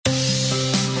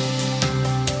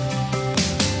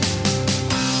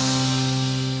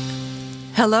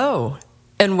Hello,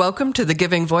 and welcome to the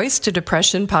Giving Voice to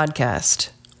Depression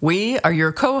podcast. We are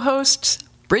your co-hosts,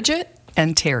 Bridget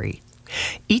and Terry.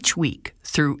 Each week,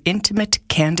 through intimate,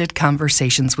 candid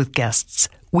conversations with guests,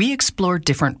 we explore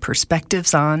different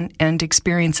perspectives on and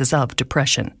experiences of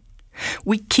depression.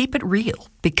 We keep it real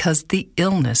because the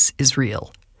illness is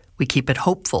real. We keep it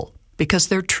hopeful because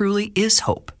there truly is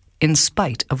hope, in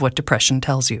spite of what depression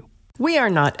tells you. We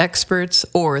are not experts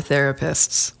or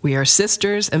therapists. We are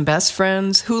sisters and best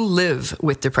friends who live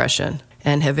with depression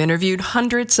and have interviewed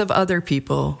hundreds of other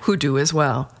people who do as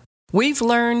well. We've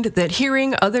learned that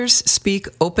hearing others speak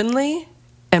openly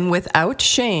and without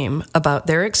shame about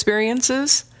their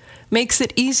experiences makes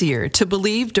it easier to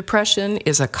believe depression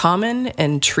is a common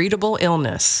and treatable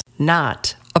illness,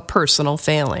 not a personal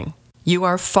failing. You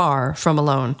are far from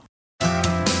alone.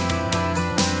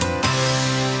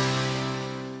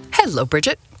 Hello,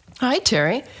 Bridget. Hi,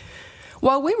 Terry.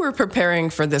 While we were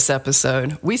preparing for this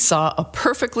episode, we saw a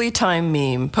perfectly timed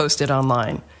meme posted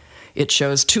online. It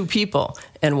shows two people,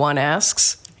 and one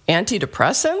asks,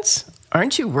 "Antidepressants?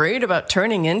 Aren't you worried about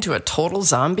turning into a total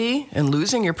zombie and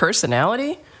losing your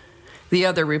personality?" The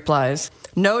other replies,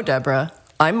 "No, Deborah,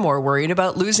 I'm more worried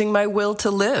about losing my will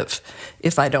to live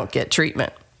if I don't get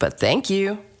treatment. But thank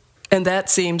you." And that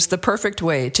seems the perfect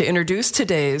way to introduce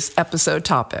today's episode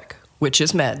topic, which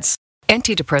is meds.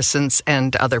 Antidepressants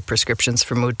and other prescriptions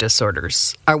for mood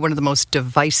disorders are one of the most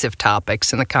divisive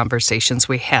topics in the conversations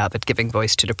we have at Giving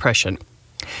Voice to Depression.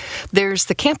 There's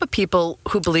the camp of people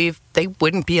who believe they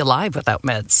wouldn't be alive without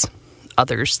meds.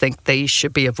 Others think they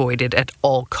should be avoided at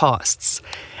all costs.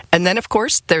 And then, of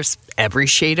course, there's every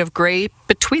shade of gray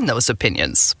between those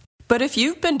opinions. But if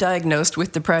you've been diagnosed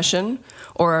with depression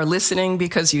or are listening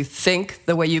because you think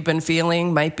the way you've been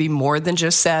feeling might be more than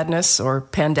just sadness or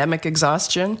pandemic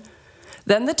exhaustion,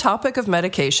 then the topic of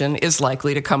medication is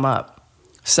likely to come up.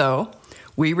 So,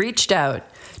 we reached out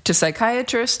to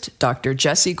psychiatrist Dr.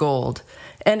 Jessi Gold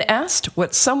and asked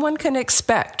what someone can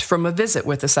expect from a visit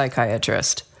with a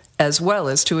psychiatrist, as well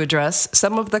as to address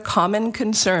some of the common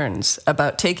concerns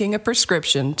about taking a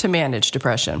prescription to manage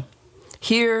depression.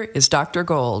 Here is Dr.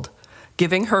 Gold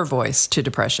giving her voice to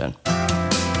depression.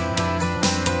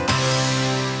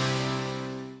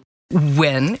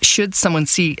 When should someone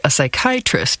see a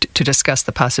psychiatrist to discuss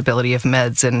the possibility of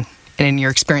meds? And in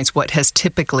your experience, what has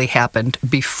typically happened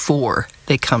before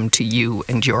they come to you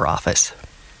and your office?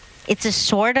 It's a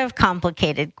sort of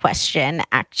complicated question,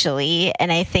 actually.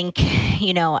 And I think,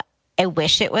 I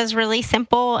wish it was really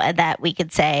simple that we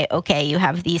could say, okay, you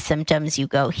have these symptoms, you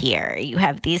go here. You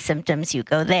have these symptoms, you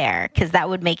go there. Because that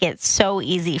would make it so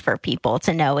easy for people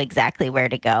to know exactly where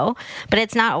to go. But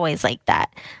it's not always like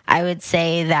that. I would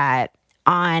say that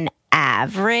on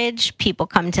average, people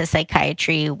come to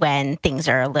psychiatry when things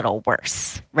are a little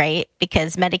worse, right?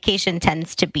 Because medication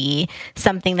tends to be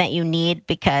something that you need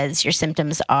because your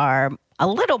symptoms are a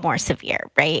little more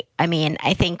severe, right? I mean,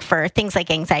 I think for things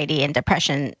like anxiety and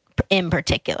depression in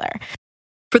particular.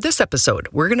 For this episode,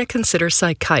 we're going to consider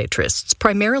psychiatrists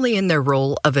primarily in their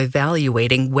role of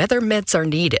evaluating whether meds are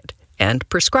needed and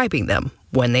prescribing them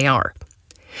when they are.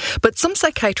 But some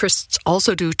psychiatrists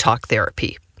also do talk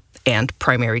therapy, and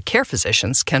primary care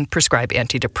physicians can prescribe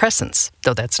antidepressants,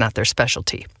 though that's not their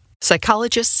specialty.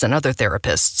 Psychologists and other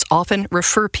therapists often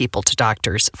refer people to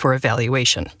doctors for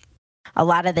evaluation. A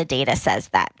lot of the data says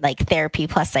that, therapy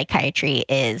plus psychiatry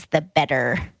is the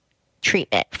better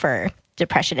treatment for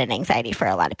depression and anxiety for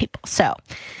a lot of people. So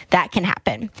that can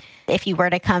happen. If you were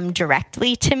to come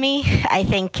directly to me, I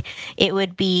think it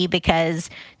would be because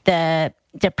the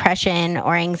depression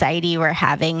or anxiety we're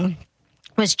having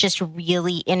was just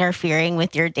really interfering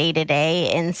with your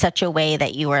day-to-day in such a way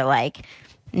that you were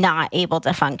not able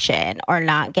to function or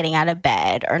not getting out of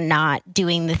bed or not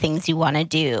doing the things you want to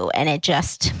do. And it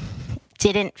just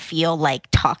didn't feel like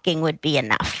talking would be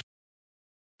enough.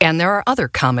 And there are other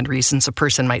common reasons a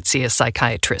person might see a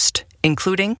psychiatrist,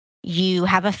 including you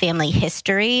have a family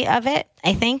history of it.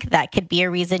 I think that could be a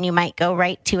reason you might go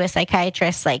right to a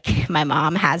psychiatrist. My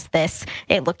mom has this.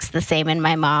 It looks the same in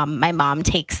my mom. My mom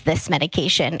takes this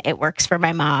medication. It works for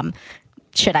my mom.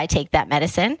 Should I take that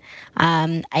medicine?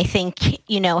 I think,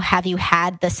 have you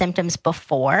had the symptoms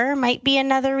before might be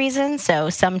another reason. So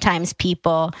sometimes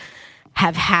people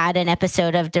have had an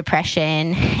episode of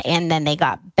depression and then they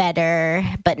got better,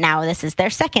 but now this is their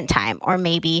second time. Or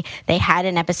maybe they had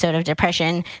an episode of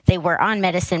depression, they were on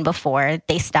medicine before,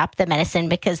 they stopped the medicine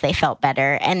because they felt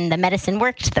better, and the medicine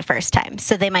worked the first time.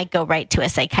 So they might go right to a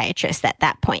psychiatrist at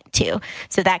that point too.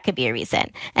 So that could be a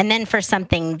reason. And then for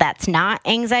something that's not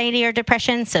anxiety or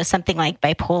depression, so something like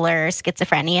bipolar or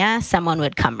schizophrenia, someone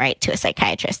would come right to a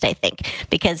psychiatrist, I think,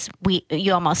 because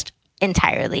you almost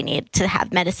entirely need to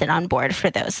have medicine on board for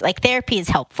those. Like therapy is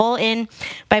helpful in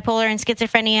bipolar and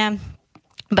schizophrenia,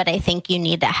 but I think you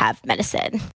need to have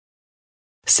medicine.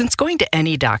 Since going to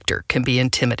any doctor can be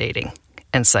intimidating,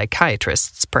 and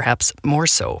psychiatrists perhaps more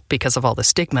so because of all the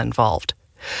stigma involved,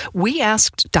 we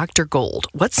asked Dr. Gold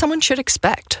what someone should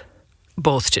expect,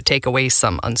 both to take away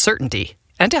some uncertainty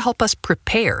and to help us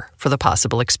prepare for the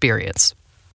possible experience.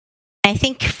 I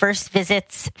think first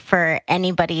visits for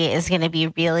anybody is going to be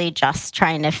really just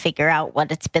trying to figure out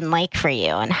what it's been like for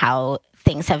you and how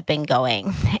things have been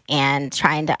going, and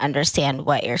trying to understand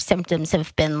what your symptoms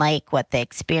have been like, what the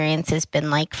experience has been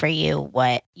like for you,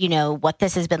 what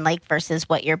this has been like versus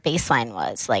what your baseline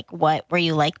was. Like, what were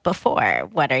you like before?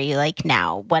 What are you like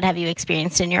now? What have you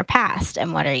experienced in your past?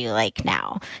 And what are you like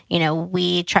now?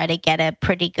 We try to get a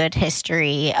pretty good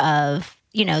history of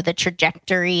the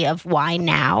trajectory of why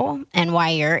now and why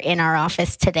you're in our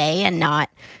office today and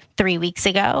not 3 weeks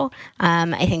ago.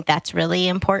 I think that's really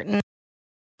important.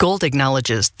 Gold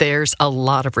acknowledges there's a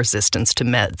lot of resistance to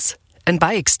meds, and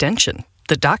by extension,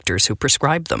 the doctors who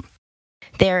prescribe them.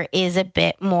 There is a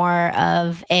bit more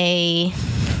of a,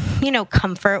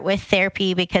 comfort with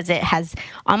therapy because it has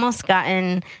almost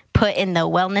gotten put in the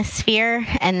wellness sphere.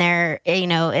 And there,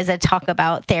 is a talk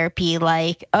about therapy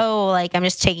like, I'm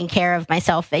just taking care of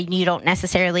myself. And you don't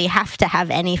necessarily have to have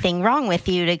anything wrong with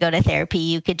you to go to therapy.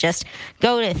 You could just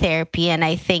go to therapy. And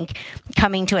I think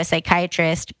coming to a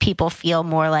psychiatrist, people feel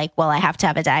more like, well, I have to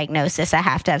have a diagnosis. I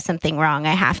have to have something wrong.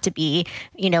 I have to be,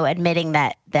 admitting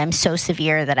that I'm so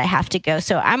severe that I have to go.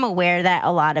 So I'm aware that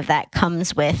a lot of that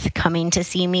comes with coming to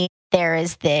see me. There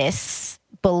is this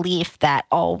belief that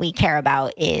all we care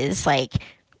about is like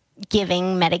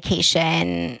giving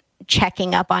medication,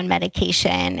 checking up on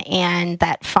medication, and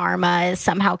that pharma is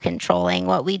somehow controlling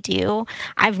what we do.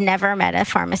 I've never met a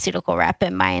pharmaceutical rep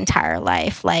in my entire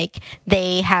life. Like,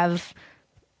 they have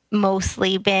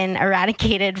mostly been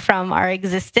eradicated from our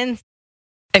existence.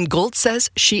 And Gold says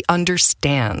she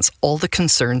understands all the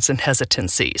concerns and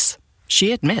hesitancies.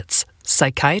 She admits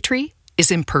psychiatry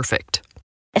is imperfect.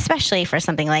 Especially for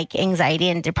something like anxiety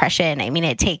and depression. I mean,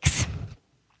 it takes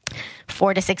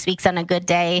 4 to 6 weeks on a good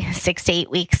day, 6 to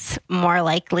 8 weeks more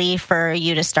likely for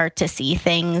you to start to see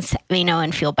things,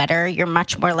 and feel better. You're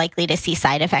much more likely to see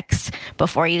side effects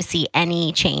before you see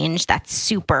any change. That's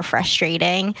super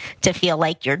frustrating to feel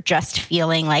like you're just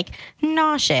feeling like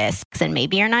nauseous and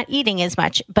maybe you're not eating as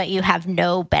much, but you have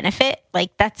no benefit.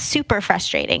 Like, that's super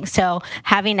frustrating. So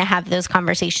having to have those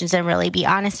conversations and really be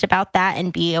honest about that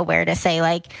and be aware to say,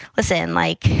 like, listen,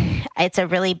 like, it's a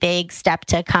really big step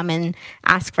to come and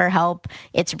ask for help.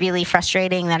 It's really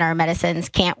frustrating that our medicines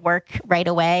can't work right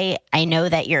away. I know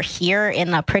that you're here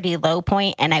in a pretty low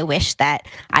point, and I wish that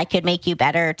I could make you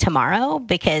better tomorrow,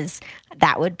 because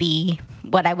that would be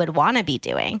what I would want to be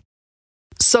doing.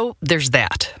 So there's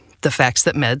that. The facts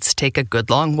that meds take a good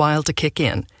long while to kick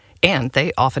in, and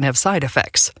they often have side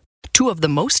effects. 2 of the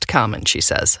most common, she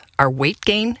says, are weight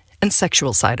gain and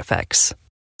sexual side effects.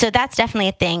 So that's definitely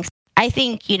a thing. I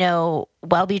think,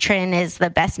 Wellbutrin is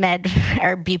the best med,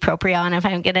 or bupropion, if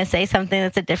I'm going to say something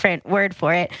that's a different word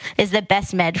for it, is the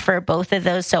best med for both of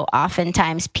those. So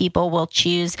oftentimes people will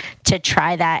choose to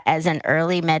try that as an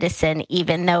early medicine,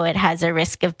 even though it has a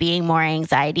risk of being more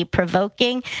anxiety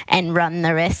provoking, and run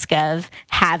the risk of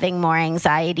having more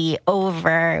anxiety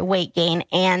over weight gain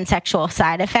and sexual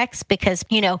side effects. Because,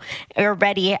 you're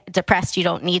already depressed. You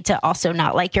don't need to also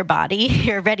not like your body.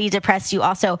 You're already depressed. You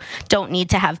also don't need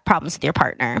to have problems with your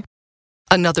partner.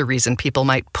 Another reason people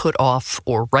might put off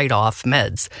or write off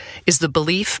meds is the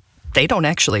belief they don't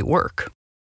actually work.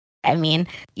 I mean,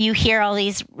 you hear all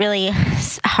these really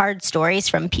hard stories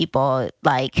from people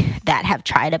like that have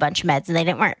tried a bunch of meds and they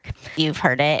didn't work. You've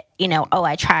heard it,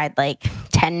 I tried like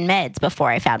 10 meds before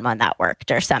I found one that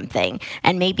worked or something.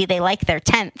 And maybe they like their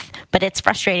 10th, but it's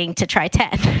frustrating to try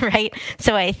 10, right?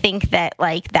 So I think that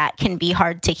that can be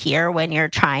hard to hear when you're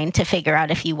trying to figure out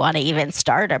if you want to even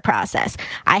start a process.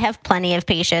 I have plenty of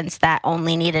patients that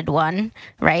only needed one,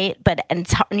 right? And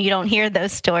you don't hear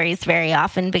those stories very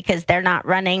often because they're not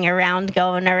running around,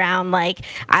 going around like,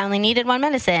 I only needed one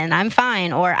medicine, I'm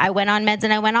fine. Or I went on meds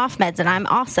and I went off meds and I'm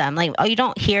awesome. You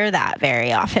don't hear that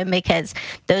very often because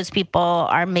those people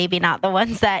are maybe not the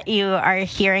ones that you are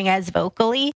hearing as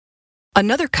vocally.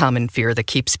 Another common fear that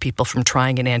keeps people from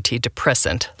trying an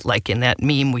antidepressant, like in that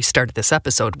meme we started this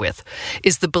episode with,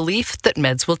 is the belief that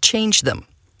meds will change them.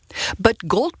 But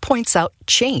Gold points out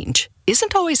change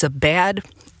isn't always a bad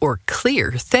or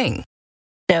clear thing.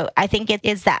 So I think it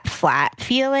is that flat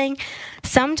feeling.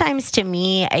 Sometimes to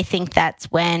me, I think that's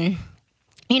when,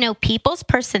 people's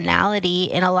personality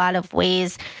in a lot of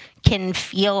ways can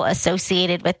feel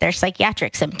associated with their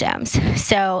psychiatric symptoms.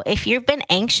 So if you've been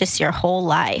anxious your whole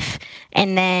life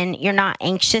and then you're not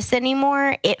anxious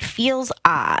anymore, it feels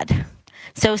odd.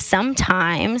 So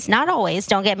sometimes, not always,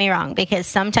 don't get me wrong, because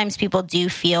sometimes people do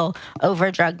feel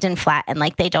overdrugged and flat and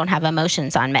like they don't have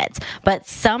emotions on meds. But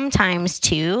sometimes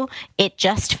too, it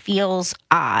just feels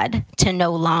odd to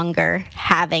no longer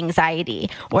have anxiety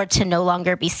or to no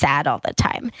longer be sad all the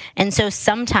time. And so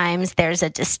sometimes there's a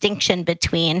distinction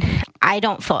between I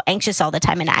don't feel anxious all the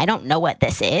time and I don't know what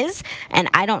this is and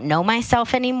I don't know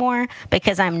myself anymore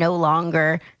because I'm no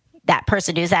longer that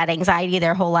person who's had anxiety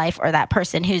their whole life or that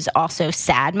person who's also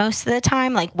sad most of the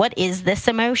time. Like, what is this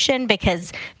emotion?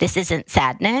 Because this isn't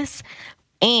sadness.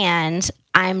 And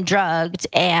I'm drugged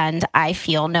and I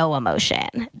feel no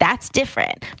emotion. That's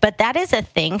different. But that is a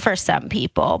thing for some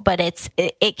people, but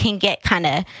it can get kind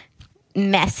of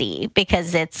messy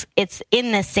because it's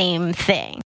in the same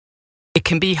thing. It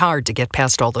can be hard to get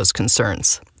past all those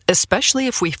concerns, especially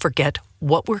if we forget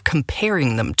what we're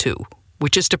comparing them to,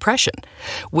 which is depression,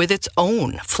 with its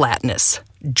own flatness,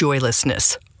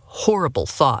 joylessness, horrible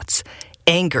thoughts,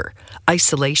 anger,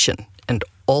 isolation, and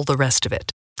all the rest of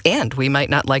it. And we might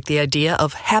not like the idea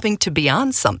of having to be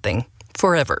on something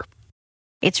forever.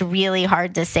 It's really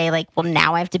hard to say, like, well,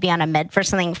 now I have to be on a med for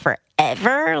something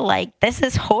forever. Like, this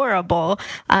is horrible.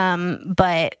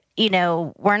 But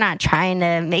we're not trying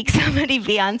to make somebody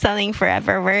be on something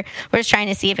forever. We're just trying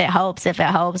to see if it helps. If it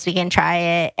helps, we can try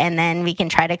it, and then we can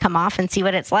try to come off and see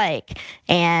what it's like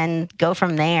and go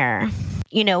from there.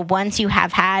 Once you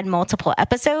have had multiple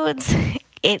episodes,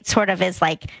 it sort of is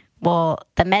like, well,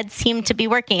 the meds seem to be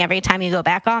working every time you go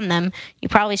back on them. You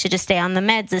probably should just stay on the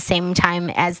meds the same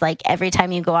time as like every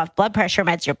time you go off blood pressure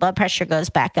meds, your blood pressure goes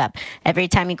back up. Every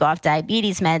time you go off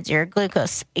diabetes meds, your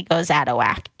glucose, it goes out of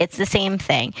whack. It's the same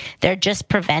thing. They're just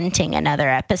preventing another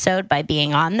episode by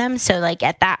being on them. So like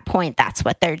at that point, that's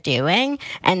what they're doing.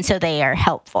 And so they are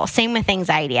helpful. Same with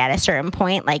anxiety at a certain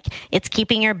point. Like it's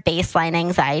keeping your baseline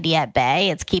anxiety at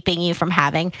bay. It's keeping you from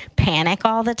having panic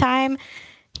all the time.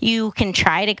 You can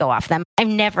try to go off them.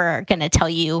 I'm never going to tell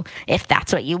you if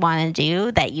that's what you want to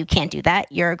do, that you can't do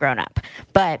that. You're a grown up.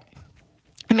 But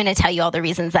I'm going to tell you all the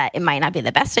reasons that it might not be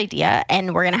the best idea.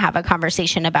 And we're going to have a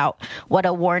conversation about what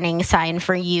a warning sign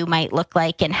for you might look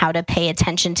like and how to pay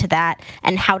attention to that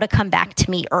and how to come back to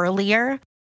me earlier.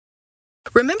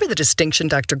 Remember the distinction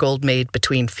Dr. Gold made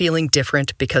between feeling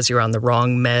different because you're on the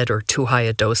wrong med or too high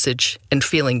a dosage and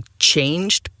feeling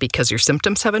changed because your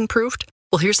symptoms have improved?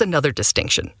 Well, here's another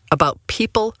distinction about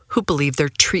people who believe they're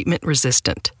treatment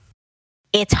resistant.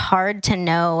 It's hard to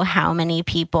know how many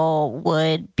people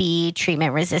would be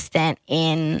treatment resistant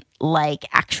in like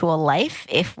actual life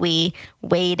if we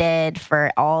waited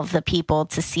for all of the people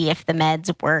to see if the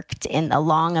meds worked in the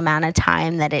long amount of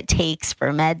time that it takes for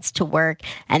meds to work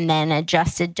and then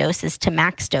adjusted doses to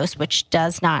max dose, which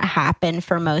does not happen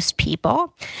for most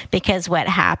people because what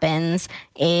happens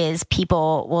is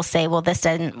people will say, well, this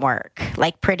doesn't work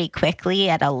like pretty quickly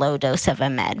at a low dose of a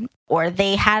med. Or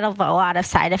they had a lot of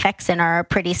side effects and are a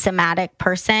pretty somatic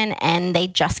person and they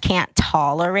just can't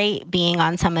tolerate being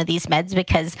on some of these meds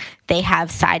because they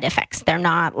have side effects. They're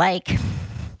not like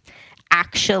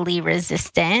actually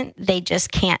resistant. They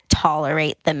just can't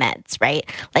tolerate the meds, right?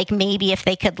 Like maybe if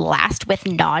they could last with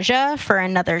nausea for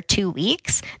another 2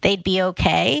 weeks, they'd be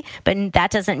okay. But that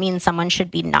doesn't mean someone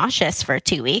should be nauseous for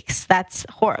 2 weeks. That's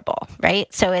horrible,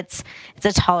 right? So it's a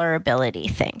tolerability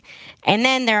thing. And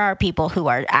then there are people who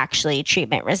are actually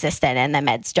treatment resistant and the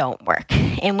meds don't work.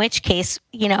 In which case,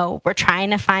 we're trying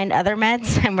to find other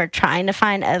meds and we're trying to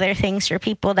find other things for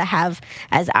people to have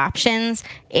as options.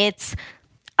 It's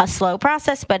a slow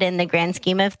process, but in the grand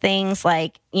scheme of things,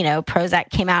 like, Prozac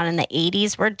came out in the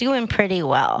 80s, we're doing pretty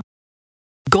well.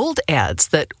 Gold adds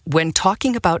that when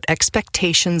talking about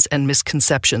expectations and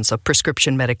misconceptions of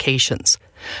prescription medications,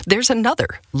 there's another,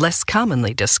 less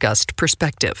commonly discussed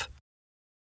perspective.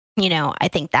 I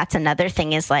think that's another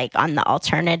thing is like on the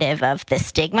alternative of the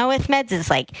stigma with meds is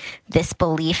like this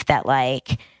belief that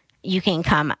like, you can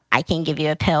come, I can give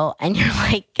you a pill and you're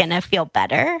like going to feel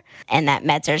better and that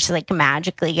meds are just like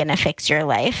magically going to fix your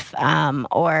life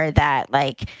or that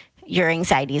like your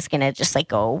anxiety is going to just like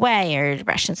go away or your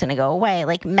depression's going to go away.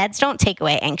 Like meds don't take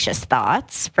away anxious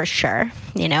thoughts for sure.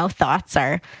 Thoughts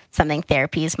are something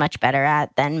therapy is much better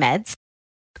at than meds.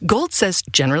 Gold says,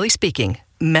 generally speaking,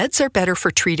 meds are better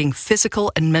for treating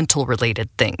physical and mental related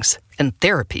things, and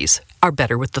therapies are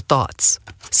better with the thoughts.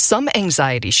 Some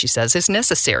anxiety, she says, is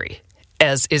necessary,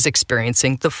 as is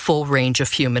experiencing the full range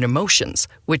of human emotions,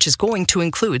 which is going to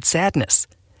include sadness.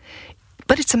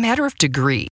 But it's a matter of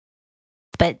degree.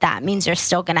 but that means you're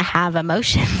still going to have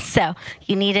emotions. So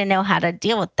you need to know how to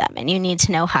deal with them, and you need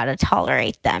to know how to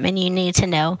tolerate them, and you need to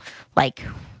know like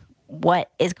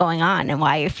what is going on and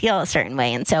why you feel a certain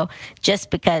way. And so just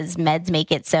because meds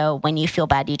make it so when you feel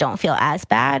bad, you don't feel as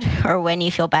bad, or when you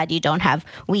feel bad, you don't have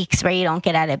weeks where you don't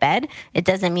get out of bed, it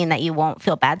doesn't mean that you won't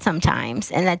feel bad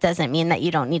sometimes. And that doesn't mean that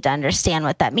you don't need to understand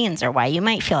what that means or why you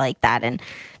might feel like that. And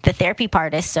the therapy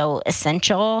part is so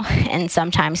essential. And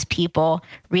sometimes people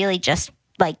really just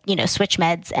like, switch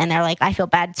meds, and they're like, I feel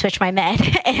bad, switch my med.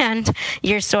 And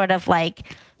you're sort of like,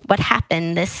 what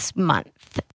happened this month?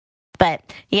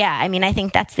 But yeah, I mean, I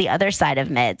think that's the other side of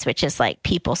meds, which is like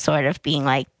people sort of being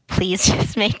like, please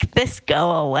just make this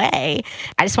go away.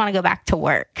 I just want to go back to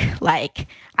work. Like,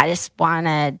 I just want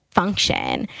to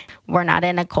function. We're not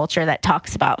in a culture that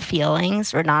talks about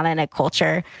feelings. We're not in a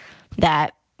culture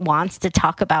that wants to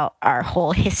talk about our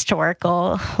whole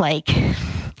historical, like,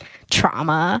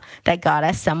 trauma that got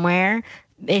us somewhere.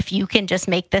 If you can just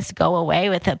make this go away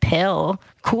with a pill,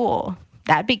 cool.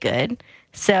 That'd be good.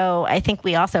 So I think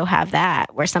we also have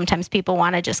that, where sometimes people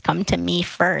want to just come to me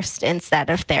first instead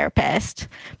of therapist,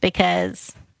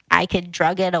 because I could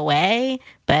drug it away,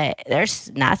 but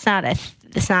it's not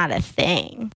a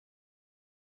thing.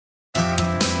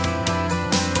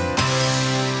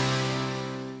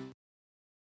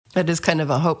 That is kind of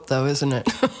a hope, though, isn't it?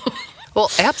 Well,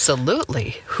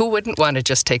 absolutely. Who wouldn't want to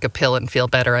just take a pill and feel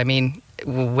better? I mean,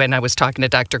 when I was talking to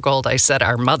Dr. Gold, I said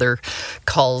our mother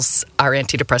calls our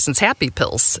antidepressants happy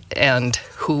pills. And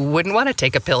who wouldn't want to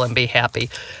take a pill and be happy?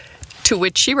 To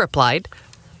which she replied,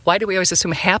 why do we always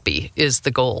assume happy is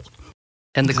the goal?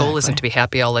 And the goal isn't to be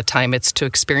happy all the time. It's to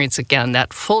experience, again,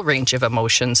 that full range of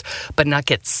emotions, but not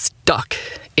get stuck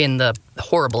in the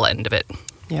horrible end of it.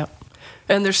 Yep.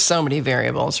 And there's so many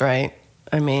variables, right?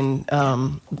 I mean,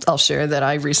 I'll share that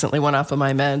I recently went off of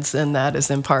my meds, and that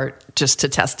is in part just to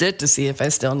test it, to see if I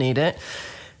still need it.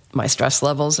 My stress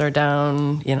levels are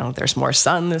down. There's more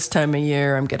sun this time of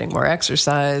year. I'm getting more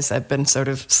exercise. I've been sort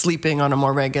of sleeping on a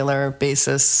more regular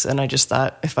basis, and I just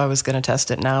thought if I was going to test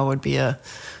it now would be a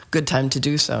good time to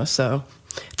do so. So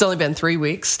it's only been 3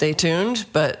 weeks. Stay tuned.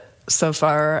 But so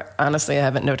far, honestly, I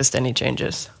haven't noticed any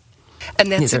changes.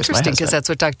 And that's interesting, because that's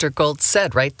what Dr. Gold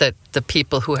said, right? That the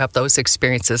people who have those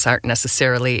experiences aren't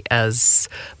necessarily as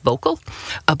vocal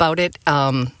about it.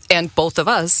 And both of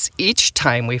us, each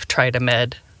time we've tried a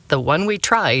med, the one we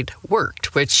tried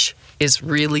worked, which is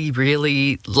really,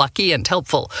 really lucky and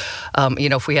helpful.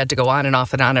 If we had to go on and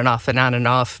off and on and off and on and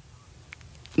off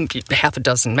half a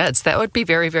dozen meds, that would be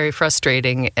very, very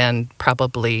frustrating and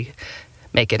probably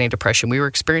make any depression we were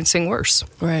experiencing worse.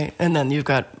 Right. And then you've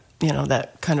got,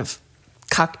 that kind of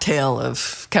cocktail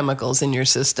of chemicals in your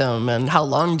system, and how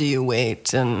long do you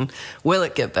wait, and will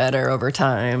it get better over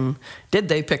time? Did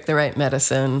they pick the right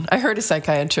medicine? I heard a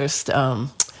psychiatrist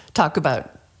talk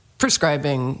about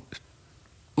prescribing,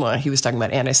 well, he was talking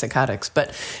about antipsychotics,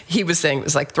 but he was saying it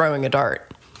was like throwing a dart.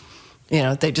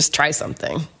 They just try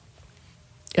something,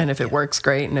 and if it works,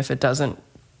 great, and if it doesn't,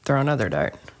 throw another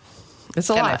dart. It's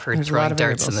a lot. And I've heard throwing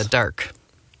darts in the dark.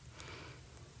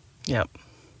 Yep.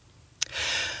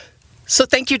 So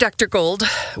thank you, Dr. Gold.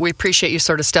 We appreciate you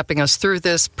sort of stepping us through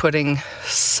this, putting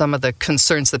some of the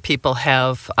concerns that people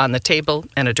have on the table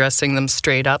and addressing them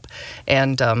straight up,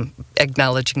 and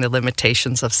acknowledging the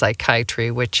limitations of psychiatry,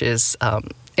 which is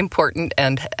important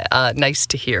and nice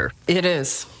to hear. It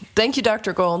is. Thank you,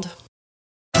 Dr. Gold.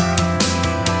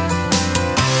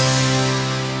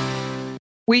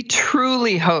 We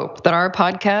truly hope that our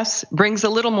podcast brings a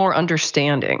little more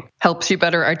understanding, helps you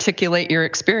better articulate your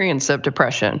experience of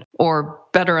depression, or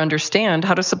better understand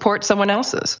how to support someone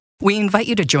else's. We invite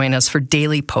you to join us for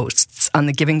daily posts on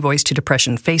the Giving Voice to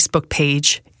Depression Facebook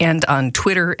page and on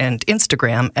Twitter and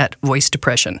Instagram at Voice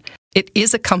Depression. It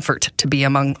is a comfort to be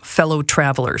among fellow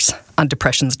travelers on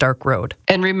depression's dark road.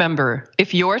 And remember,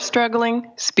 if you're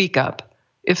struggling, speak up.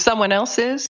 If someone else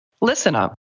is, listen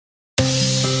up.